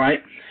curriculum,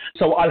 right?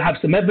 So I'll have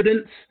some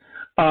evidence,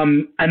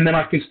 and then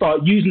I can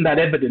start using that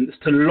evidence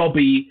to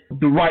lobby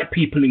the right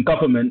people in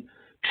government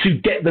to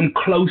get them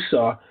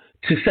closer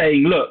to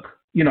saying, look,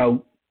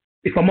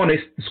 if I'm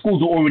honest, the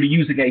schools are already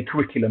using a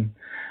curriculum.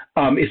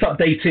 It's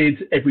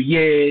updated every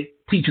year.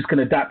 Teachers can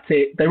adapt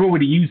it. They're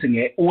already using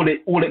it. All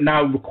it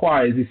now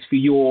requires is for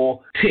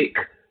your tick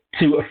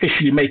to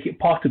officially make it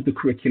part of the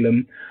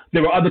curriculum.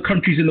 There are other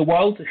countries in the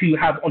world who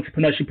have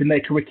entrepreneurship in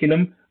their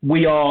curriculum.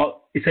 We are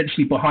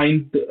essentially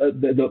behind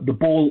the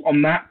ball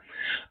on that.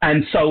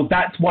 And so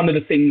that's one of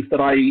the things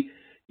that I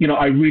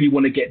really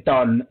want to get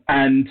done.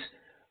 And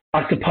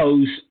I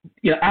suppose,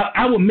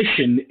 our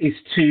mission is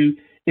to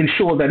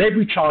ensure that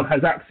every child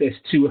has access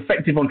to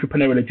effective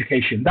entrepreneurial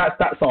education.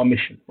 That's our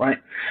mission, right?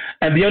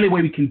 And the only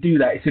way we can do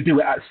that is to do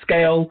it at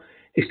scale,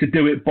 is to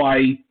do it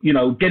by,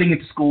 getting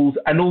into schools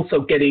and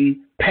also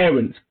giving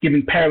parents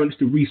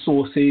the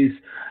resources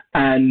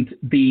and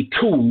the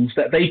tools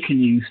that they can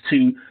use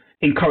to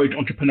encourage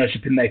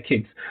entrepreneurship in their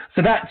kids.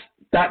 So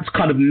that's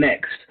kind of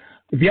next.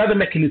 The other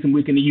mechanism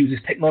we're going to use is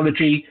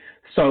technology.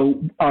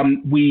 So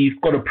we've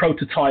got a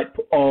prototype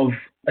of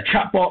a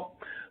chatbot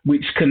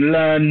which can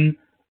learn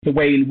the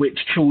way in which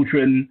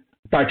children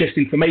digest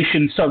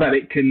information so that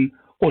it can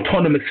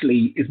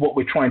autonomously, is what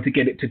we're trying to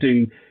get it to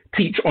do,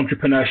 teach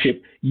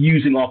entrepreneurship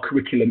using our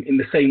curriculum in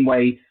the same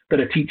way that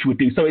a teacher would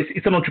do. So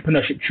it's an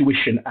entrepreneurship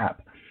tuition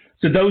app.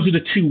 So those are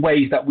the two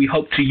ways that we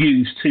hope to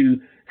use to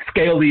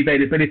scale the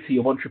availability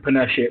of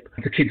entrepreneurship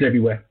to kids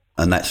everywhere.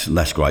 And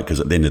that's great, because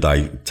at the end of the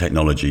day,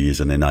 technology is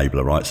an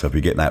enabler, right? So if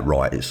we get that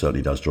right, it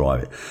certainly does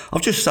drive it.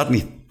 I've just suddenly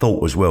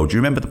thought as well, do you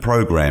remember the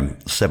programme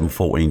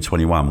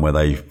 7-14-21 where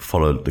they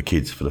followed the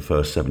kids for the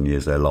first 7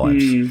 years of their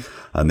lives?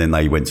 And then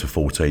they went to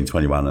 14,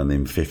 21 and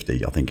then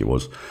 50, I think it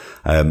was,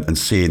 and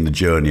seeing the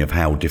journey of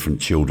how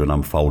different children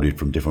unfolded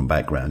from different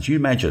backgrounds. You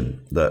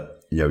imagine that,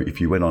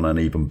 if you went on an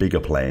even bigger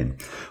plan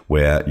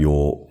where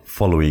you're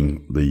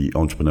following the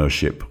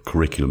entrepreneurship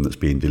curriculum that's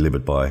being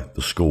delivered by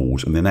the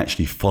schools and then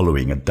actually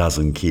following a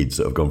dozen kids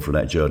that have gone through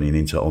that journey and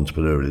into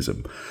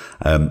entrepreneurialism,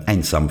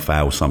 and some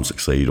fail, some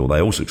succeed, or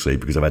they all succeed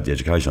because they've had the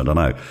education, I don't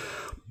know.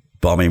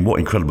 But I mean, what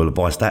incredible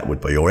advice that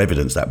would be, or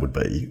evidence that would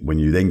be, when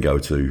you then go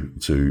to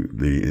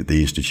the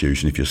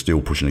institution, if you're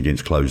still pushing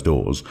against closed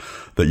doors,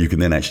 that you can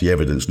then actually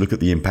evidence, look at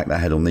the impact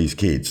that had on these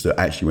kids that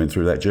actually went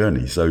through that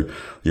journey. So,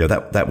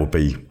 that would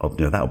be,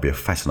 that would be a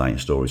fascinating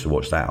story to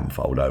watch that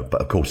unfold.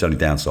 But of course, the only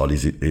downside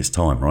is it's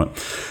time, right?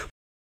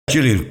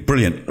 Julian,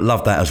 brilliant.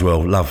 Love that as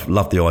well.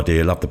 Love the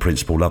idea, love the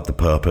principle, love the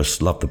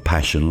purpose, love the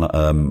passion,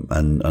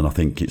 and I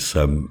think it's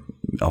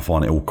I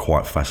find it all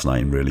quite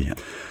fascinating, really.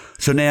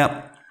 So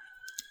now,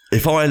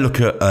 If I look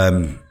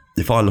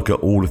at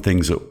all the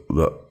things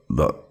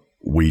that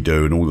we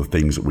do and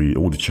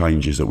all the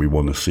changes that we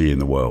want to see in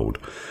the world,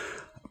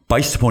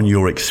 based upon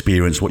your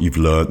experience, what you've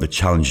learned, the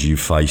challenges you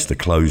faced, the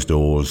closed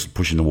doors,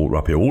 pushing the water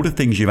uphill, all the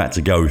things you've had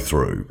to go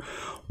through,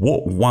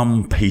 what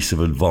one piece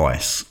of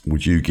advice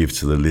would you give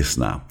to the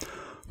listener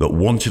that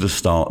wanted to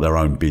start their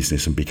own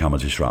business and become a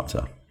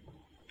disruptor?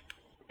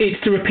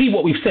 It's to repeat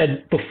what we've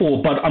said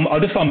before, but I'll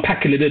just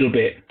unpack it a little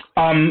bit.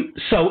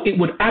 So it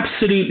would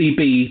absolutely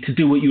be to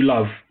do what you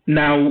love.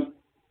 Now,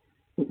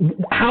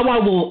 how I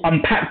will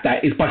unpack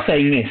that is by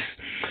saying this,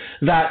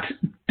 that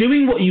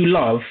doing what you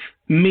love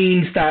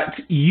means that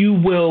you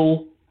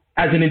will,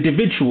 as an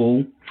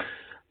individual,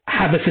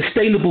 have a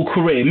sustainable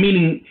career,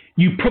 meaning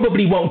you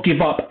probably won't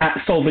give up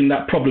at solving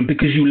that problem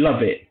because you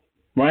love it,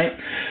 right?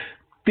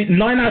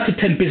 9 out of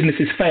 10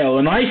 businesses fail,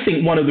 and I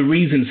think one of the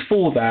reasons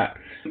for that,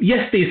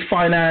 yes, there's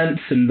finance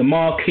and the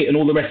market and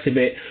all the rest of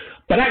it,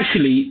 but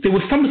actually there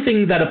was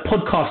something that a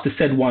podcaster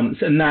said once,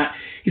 and that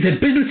he said,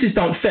 businesses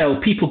don't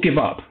fail, people give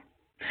up.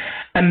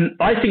 And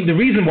I think the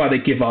reason why they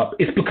give up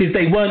is because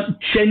they weren't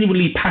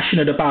genuinely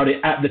passionate about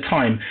it at the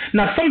time.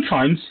 Now,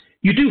 sometimes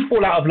you do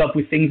fall out of love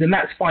with things, and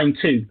that's fine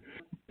too.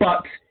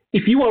 But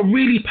if you are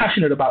really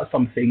passionate about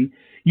something,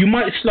 you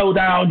might slow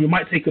down, you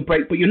might take a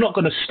break, but you're not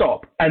going to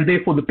stop. And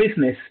therefore the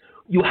business,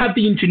 you'll have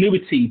the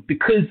ingenuity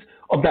because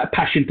of that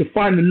passion to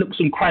find the nooks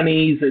and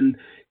crannies and,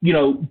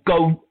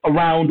 go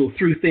around or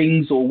through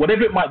things or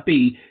whatever it might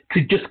be to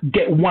just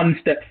get one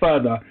step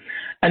further.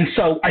 And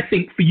so I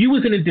think for you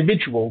as an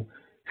individual,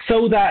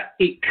 so that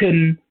it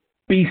can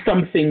be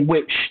something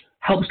which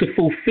helps to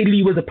fulfill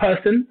you as a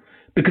person,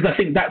 because I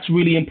think that's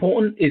really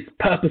important, is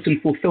purpose and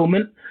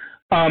fulfillment.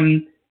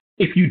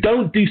 If you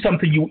don't do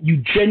something you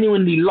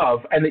genuinely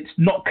love and it's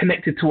not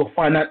connected to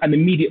an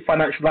immediate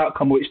financial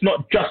outcome, or it's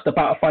not just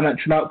about a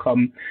financial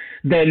outcome,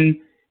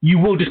 then you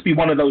will just be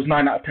one of those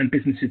 9 out of 10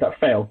 businesses that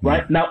fail,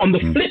 right? Now, on the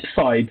flip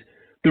side,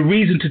 the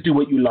reason to do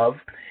what you love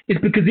is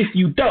because if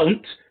you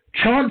don't,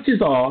 chances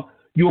are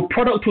your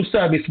product or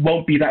service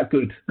won't be that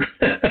good.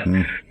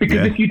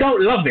 Because if you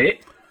don't love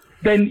it,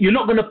 then you're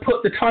not going to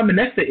put the time and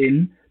effort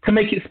in to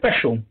make it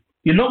special.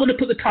 You're not going to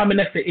put the time and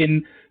effort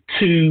in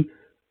to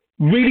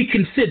really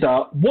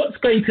consider what's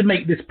going to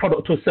make this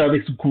product or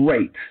service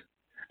great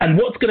and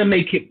what's going to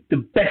make it the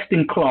best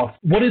in class.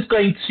 What is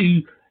going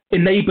to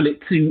enable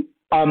it to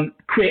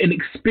create an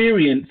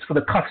experience for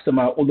the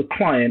customer or the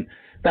client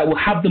that will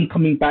have them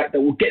coming back, that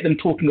will get them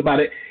talking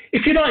about it.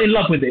 If you're not in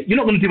love with it, you're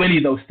not going to do any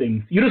of those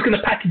things. You're just going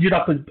to package it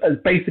up as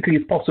basically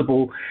as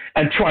possible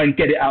and try and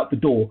get it out the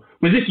door.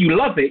 Whereas if you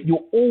love it,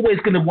 you're always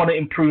going to want to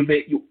improve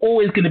it. You're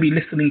always going to be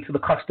listening to the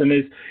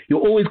customers.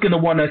 You're always going to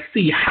want to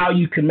see how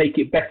you can make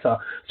it better.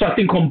 So I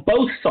think on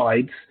both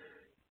sides,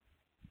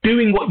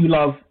 doing what you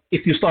love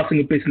if you're starting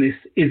a business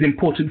is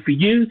important for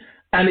you,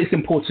 and it's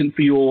important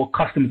for your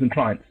customers and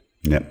clients.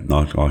 Yeah,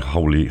 I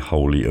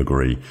wholly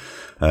agree.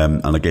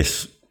 And I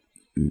guess,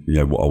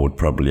 what I would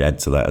probably add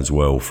to that as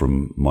well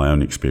from my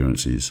own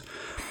experiences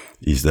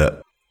is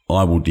that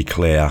I will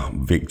declare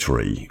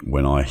victory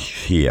when I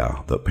hear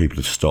that people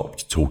have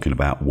stopped talking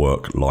about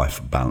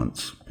work-life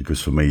balance,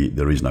 because for me,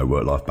 there is no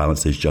work-life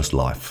balance. There's just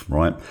life,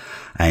 right?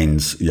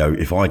 And,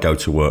 if I go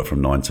to work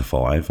from 9 to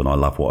 5 and I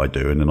love what I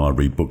do, and then I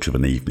read books of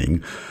an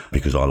evening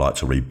because I like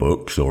to read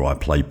books, or I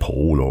play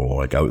pool,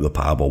 or I go to the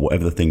pub, or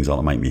whatever the things are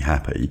that make me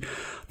happy,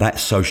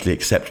 that's socially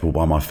acceptable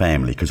by my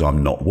family because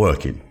I'm not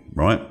working,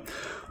 right?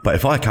 But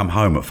if I come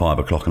home at 5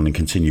 o'clock and then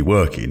continue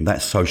working,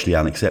 that's socially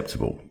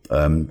unacceptable,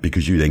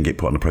 because you then get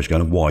put under pressure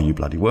going, why are you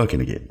bloody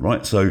working again,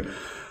 right? So,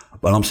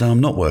 but I'm saying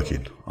I'm not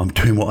working. I'm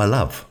doing what I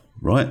love,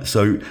 right?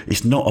 So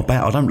it's not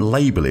about, I don't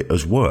label it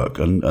as work.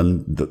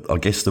 I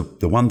guess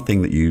the one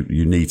thing that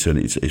you need to, and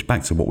it's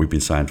back to what we've been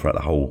saying throughout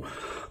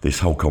this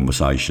whole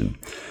conversation.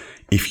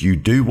 If you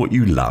do what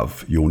you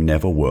love, you'll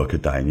never work a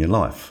day in your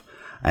life.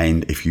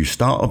 And if you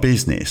start a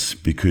business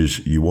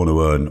because you want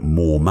to earn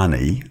more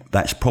money,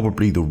 that's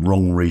probably the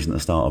wrong reason to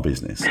start a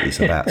business. It's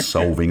about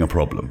solving a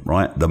problem,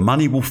 right? The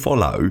money will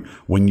follow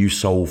when you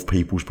solve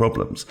people's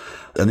problems.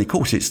 And of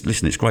course,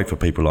 it's great for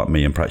people like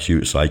me and perhaps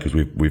you to say, because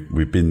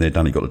we've been there,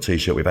 done it, got the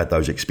T-shirt, we've had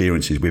those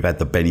experiences, we've had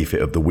the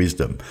benefit of the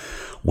wisdom.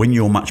 When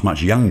you're much,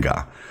 much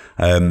younger,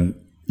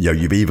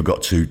 you've either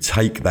got to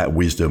take that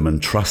wisdom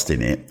and trust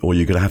in it, or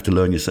you're going to have to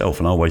learn yourself.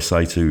 And I always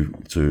say to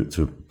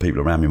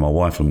people around me, my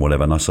wife and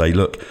whatever, and I say,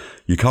 look,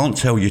 you can't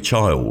tell your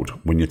child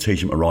when you're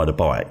teaching them to ride a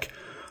bike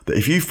that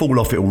if you fall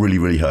off, it will really,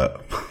 really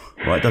hurt.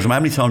 Right? It doesn't matter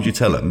how many times you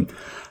tell them,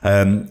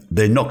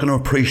 they're not going to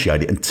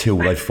appreciate it until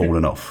they've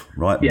fallen off,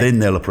 right? Yeah. Then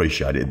they'll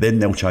appreciate it. Then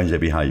they'll change their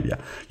behaviour.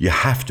 You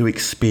have to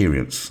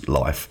experience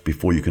life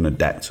before you can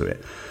adapt to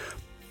it.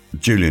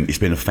 Julian, it's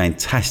been a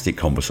fantastic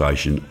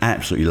conversation.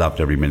 Absolutely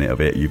loved every minute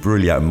of it. You've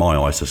really opened my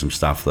eyes to some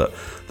stuff that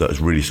has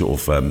really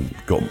sort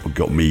of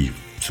got me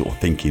sort of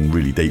thinking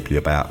really deeply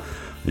about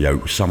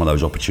some of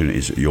those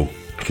opportunities that you're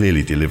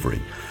clearly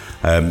delivering.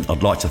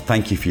 I'd like to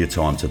thank you for your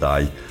time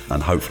today,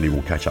 and hopefully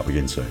we'll catch up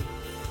again soon.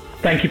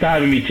 Thank you for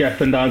having me,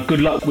 Jeff, and good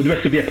luck with the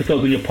rest of the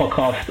episodes on your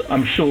podcast.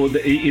 I'm sure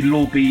that it'll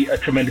all be a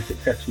tremendous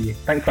success for you.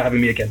 Thanks for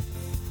having me again.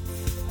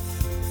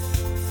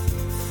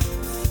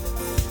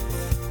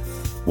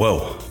 Well,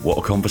 what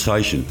a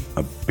conversation.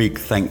 A big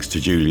thanks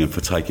to Julian for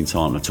taking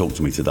time to talk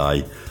to me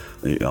today.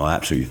 I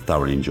absolutely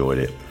thoroughly enjoyed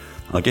it.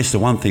 I guess the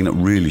one thing that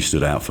really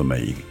stood out for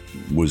me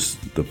was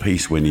the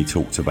piece when he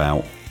talked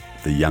about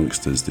the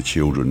youngsters, the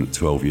children at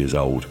 12 years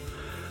old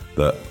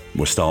that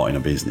were starting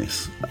a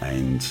business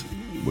and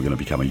were going to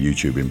become a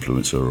YouTube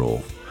influencer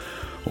or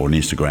an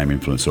Instagram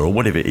influencer or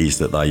whatever it is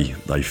that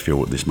they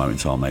feel at this moment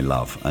in time they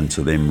love, and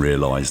to then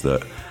realise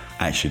that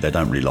actually they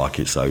don't really like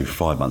it, so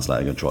 5 months later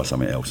they're going to try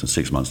something else, and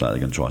 6 months later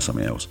they're going to try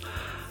something else.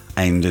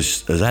 And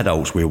as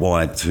adults, we're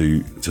wired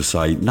to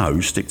say,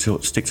 no, stick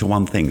to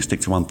one thing,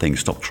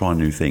 stop trying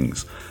new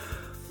things.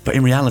 But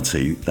in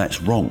reality, that's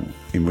wrong.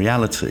 In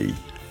reality,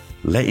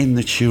 letting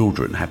the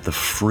children have the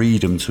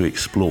freedom to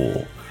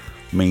explore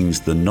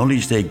means the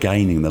knowledge they're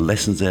gaining, the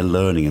lessons they're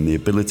learning, and the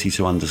ability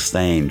to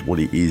understand what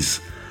it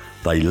is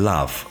they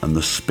love, and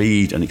the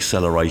speed and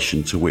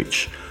acceleration to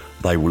which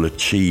they will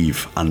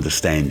achieve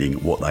understanding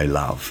what they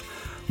love,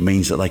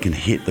 means that they can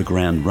hit the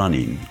ground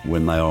running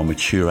when they are a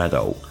mature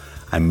adult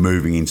and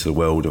moving into the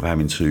world of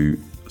having to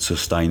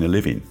sustain a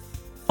living.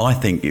 I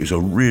think it was a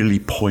really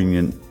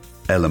poignant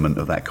element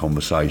of that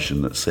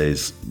conversation that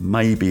says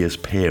maybe as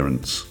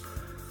parents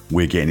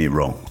we're getting it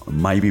wrong.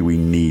 Maybe we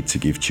need to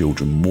give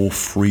children more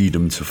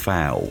freedom to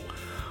fail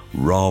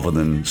rather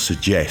than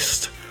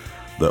suggest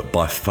that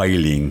by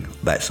failing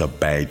that's a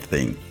bad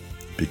thing.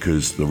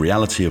 Because the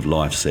reality of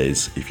life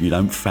says if you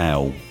don't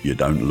fail, you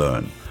don't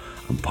learn.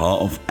 And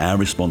part of our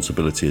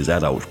responsibility as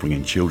adults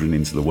bringing children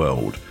into the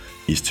world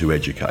is to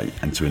educate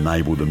and to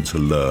enable them to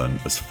learn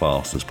as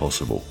fast as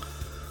possible.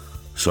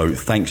 So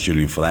thanks,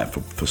 Julian, for that,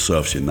 for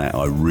surfacing that.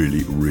 I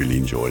really, really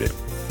enjoyed it.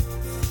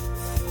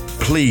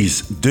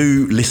 Please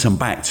do listen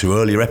back to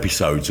earlier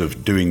episodes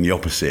of Doing the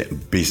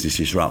Opposite, Business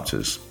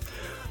Disruptors,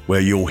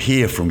 where you'll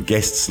hear from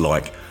guests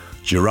like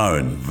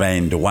Jeroen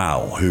van der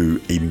Waal,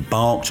 who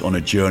embarked on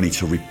a journey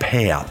to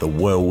repair the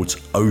world's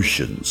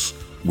oceans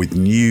with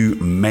new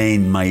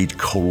man-made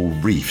coral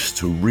reefs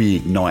to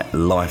reignite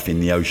life in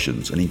the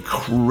oceans. An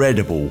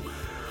incredible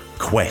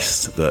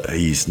quest that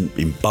he's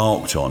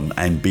embarked on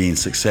and being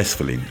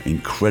successful in.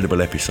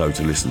 Incredible episode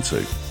to listen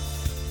to.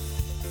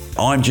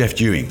 I'm Jeff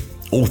Dewing,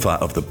 author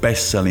of the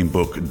best-selling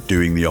book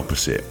Doing the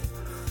Opposite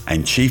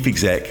and chief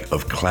exec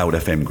of Cloud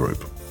FM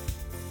Group.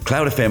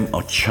 Cloud FM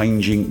are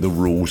changing the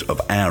rules of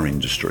our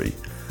industry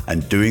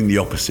and doing the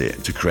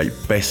opposite to create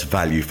best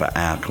value for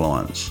our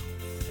clients.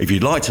 If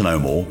you'd like to know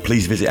more,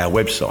 please visit our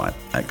website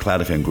at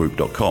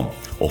cloudfmgroup.com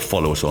or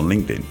follow us on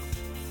LinkedIn.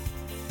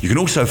 You can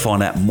also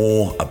find out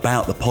more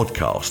about the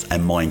podcast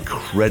and my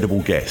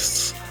incredible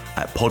guests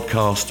at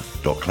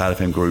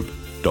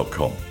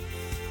podcast.cloudfmgroup.com.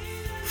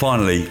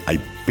 Finally, a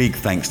big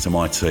thanks to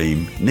my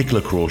team,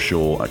 Nicola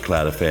Crawshaw at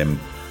Cloud FM,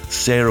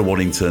 Sarah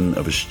Waddington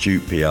of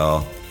Astute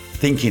PR,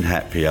 Thinking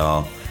Hat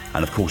PR,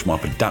 and of course my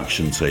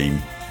production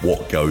team,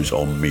 What Goes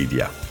On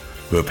Media,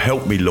 who have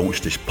helped me launch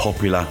this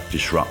popular,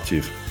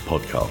 disruptive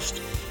podcast.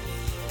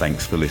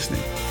 Thanks for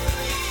listening.